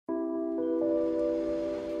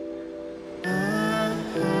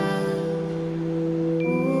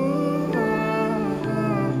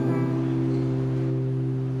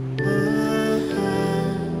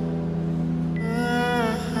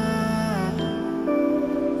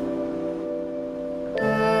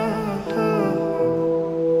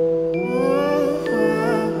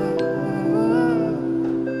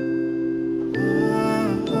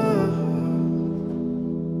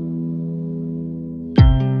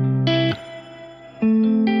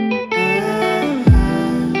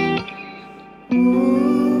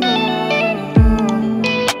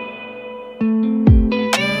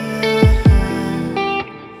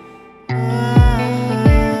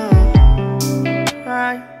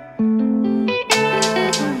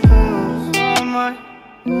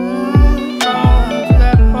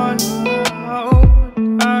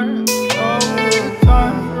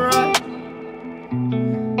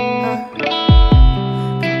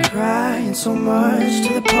so much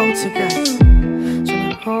to the poltergeist. Trying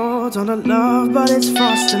to hold on to love, but it's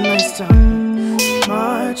frosting nights done.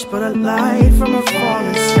 Much but a light from a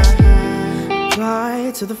falling sky.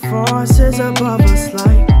 Apply to the forces above us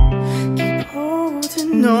like keep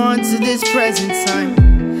holding on to this present time.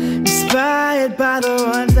 Inspired by the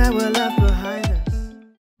ones that were left behind us.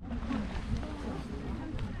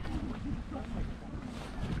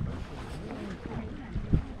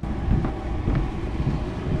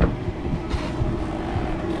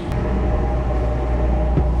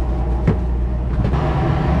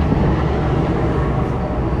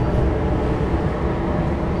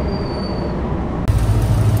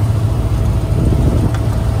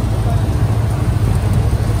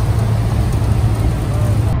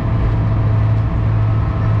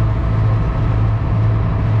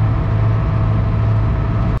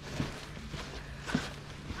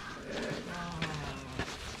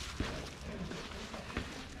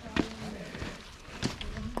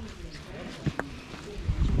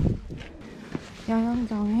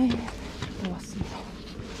 야영장에 왔습니다.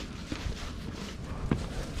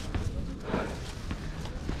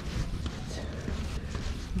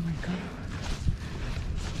 오마이갓.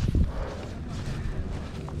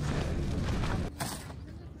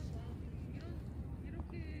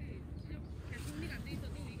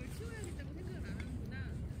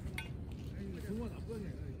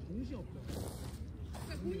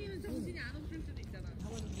 본인은 정신이 안 없을 수도 있잖아.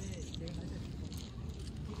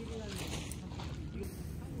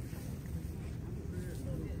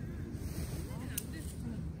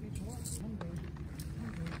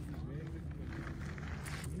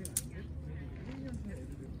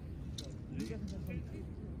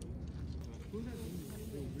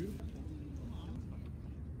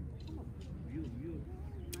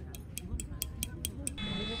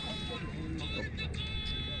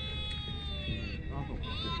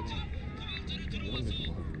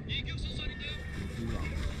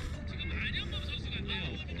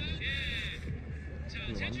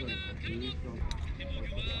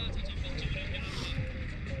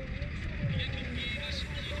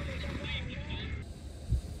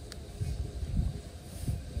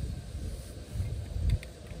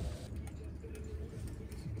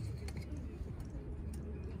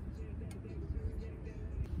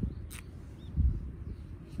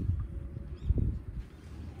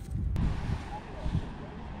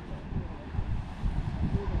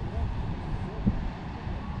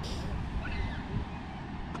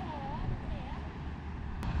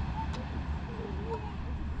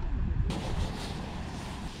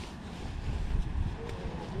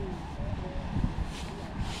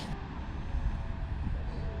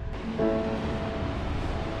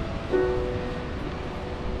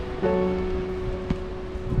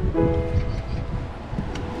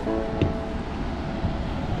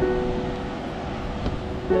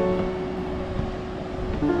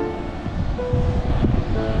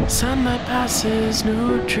 Sunlight passes,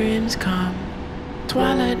 new dreams come.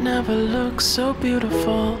 Twilight never looks so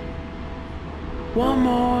beautiful. One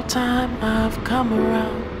more time I've come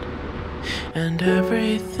around, and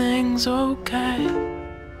everything's okay.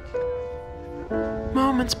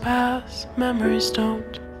 Moments pass, memories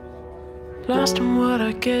don't. Lost in what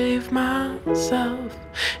I gave myself.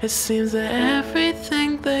 It seems that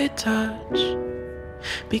everything they touch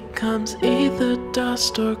becomes either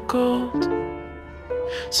dust or gold.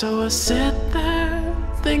 So I sit there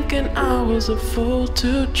thinking I was a fool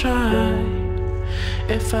to try.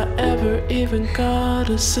 If I ever even got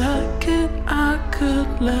a second, I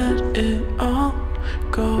could let it all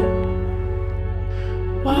go.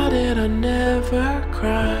 Why did I never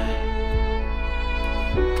cry?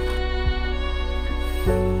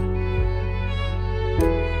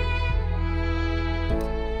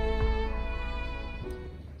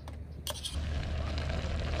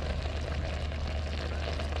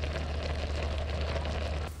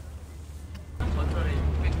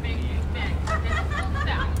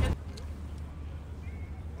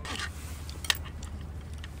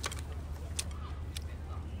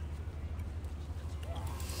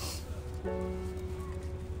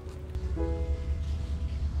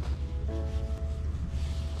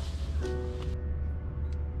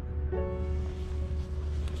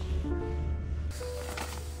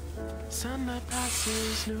 Sunlight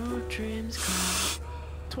passes, new dreams come.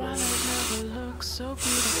 Twilight never looks so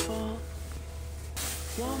beautiful.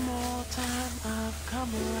 One more time I've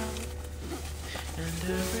come around, and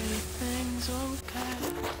everything's okay.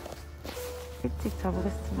 일찍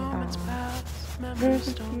자보겠습니다. Moments pass, 내일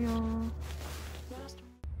memories don't. 뵐게요.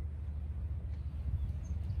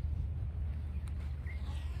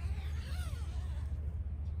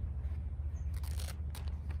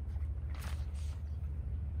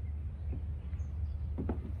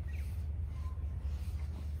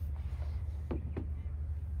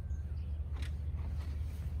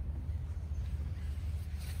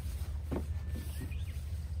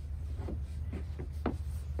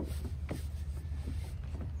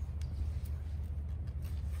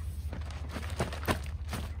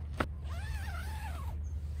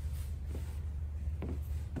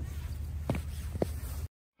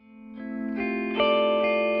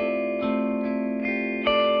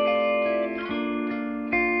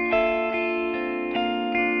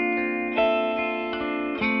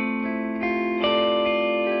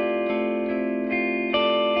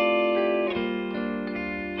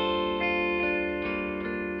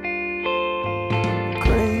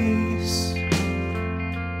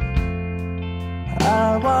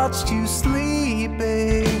 watched you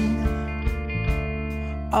sleeping,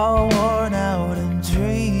 all worn out and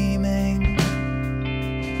dreaming.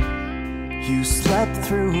 You slept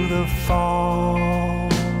through the fall.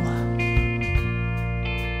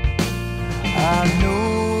 I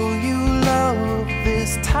know you love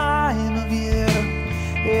this time of year.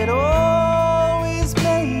 It always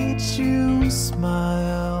made you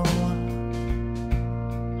smile.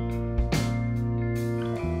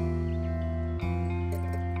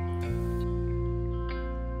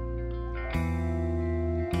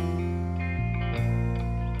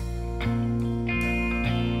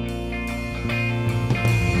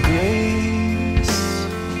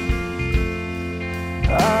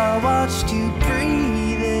 You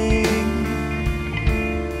breathing,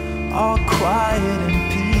 all quiet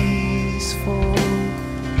and peaceful,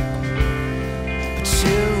 but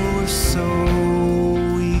you were so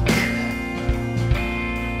weak.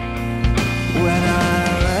 When I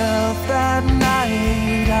left that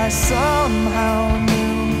night, I somehow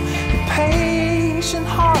knew your patient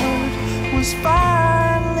heart was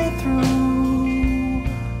finally through,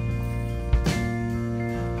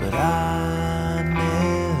 but I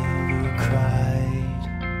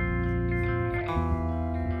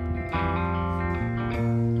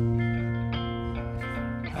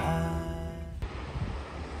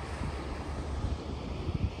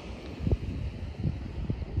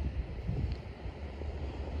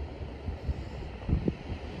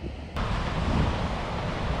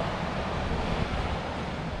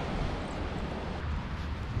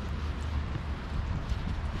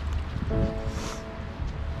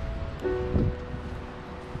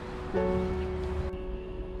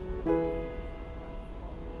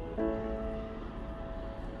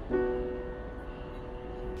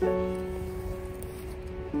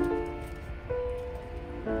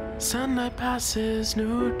Sunlight passes,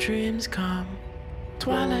 new dreams come.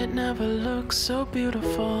 Twilight never looks so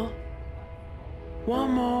beautiful.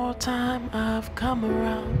 One more time I've come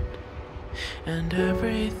around, and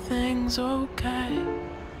everything's okay.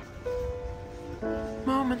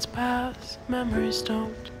 Moments pass, memories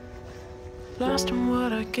don't. Lost in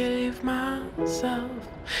what I gave myself.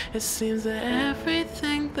 It seems that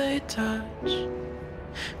everything they touch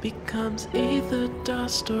becomes either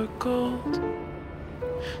dust or gold.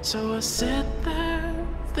 So I sit there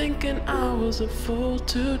thinking I was a fool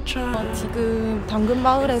to try. 지금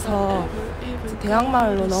당금마을에서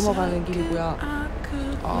대학마을로 넘어가는 길이고요.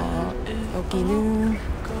 여기는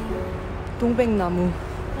동백나무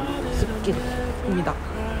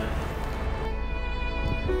숲길입니다.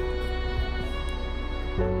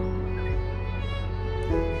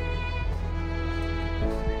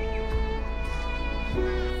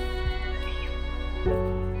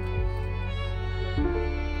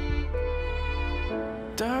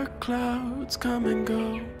 Dark clouds come and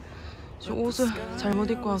go. 저 옷을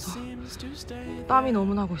잘못 입고 와서 땀이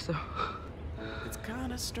너무 나고 있어요. It's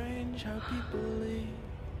kind of strange how people leave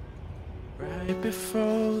right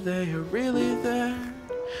before they are really there.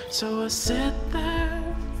 So I sit there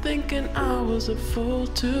thinking I was a fool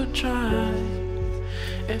to try.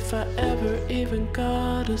 If I ever even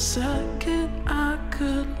got a second, I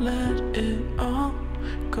could let it all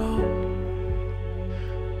go.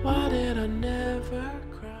 Why did I never cry?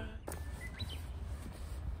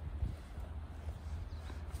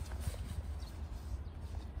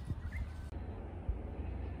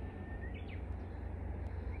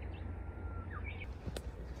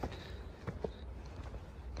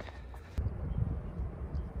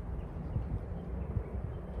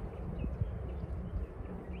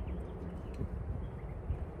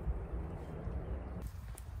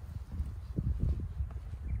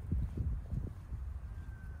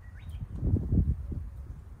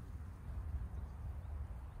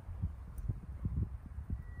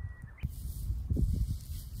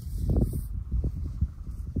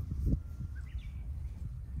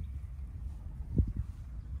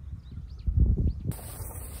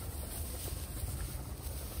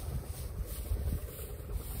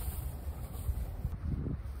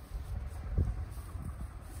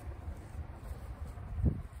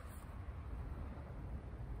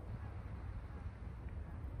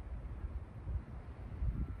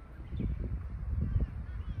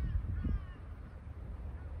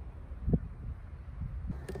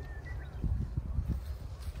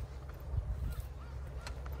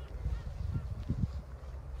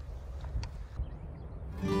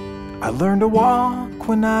 I learned to walk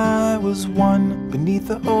when I was 1 beneath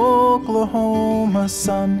the Oklahoma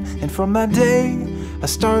sun. And from that day I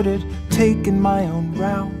started taking my own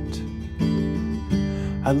route.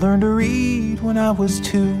 I learned to read when I was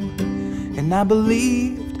 2, and I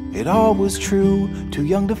believed It all was true, too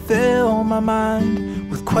young to fill my mind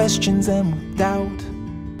with questions and with doubt.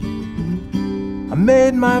 I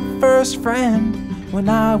made my first friend when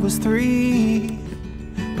I was 3,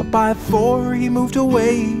 but by 4 he moved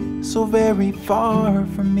away so very far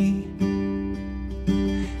from me.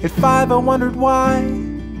 At 5 I wondered why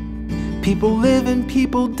people live and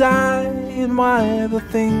people die, and why the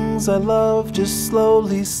things I love just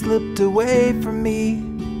slowly slipped away from me,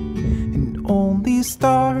 and only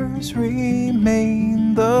stars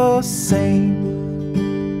remain the same.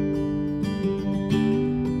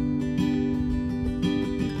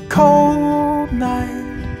 Cold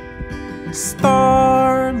night,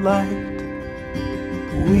 starlight,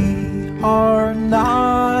 we are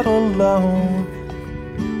not alone.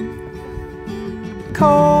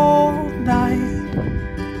 Cold night,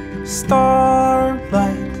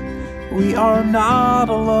 starlight, we are not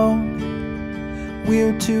alone.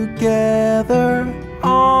 We're together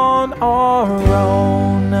on our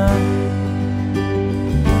own.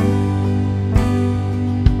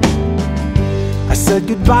 I said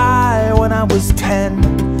goodbye when I was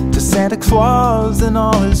 10 to Santa Claus and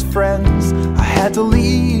all his friends. I had to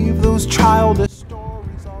leave those childish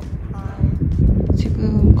stories all behind.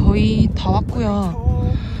 지금 거의 다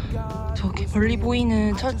왔고요. 저기 멀리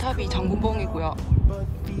보이는 철탑이 장군봉이고요.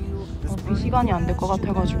 비 시간이 안 될 것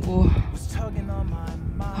같아가지고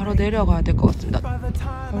바로 내려가야 될 것 같습니다.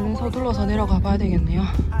 얼른 서둘러서 내려가 봐야 되겠네요.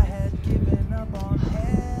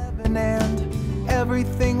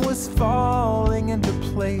 Everything was falling into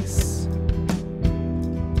place.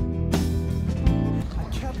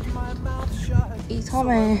 이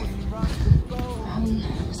섬에 한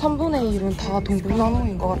 3분의 1은 다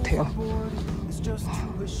동백나무인 것 같아요.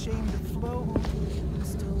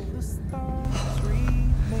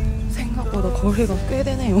 생각보다 거리가 꽤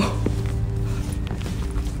되네요.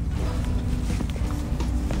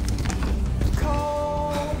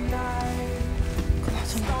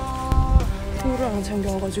 그나저나 물을 안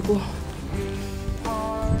챙겨와가지고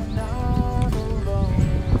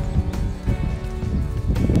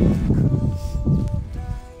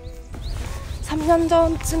 3년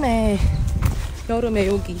전쯤에 여름에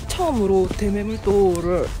여기 처음으로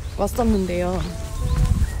대매물도를 왔었는데요.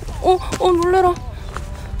 놀래라.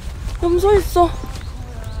 염소 있어.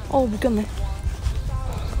 묶였네.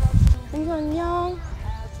 염소 안녕.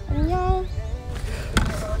 안녕.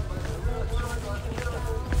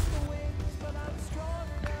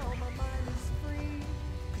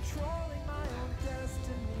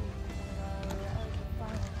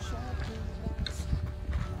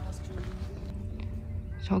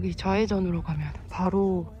 저기 좌회전으로 가면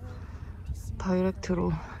바로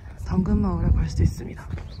다이렉트로 당금마을에 갈 수 있습니다.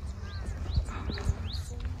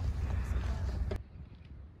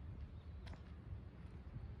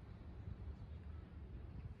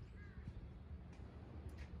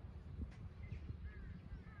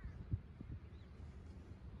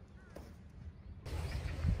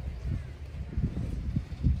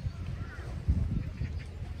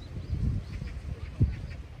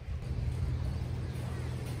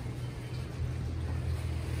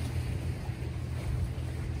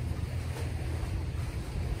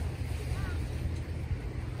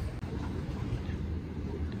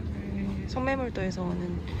 선매물도에서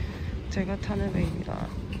오는 제가 타는 배입니다.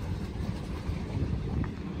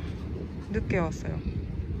 늦게 왔어요.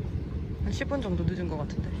 한 10분 정도 늦은 것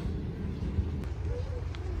같은데.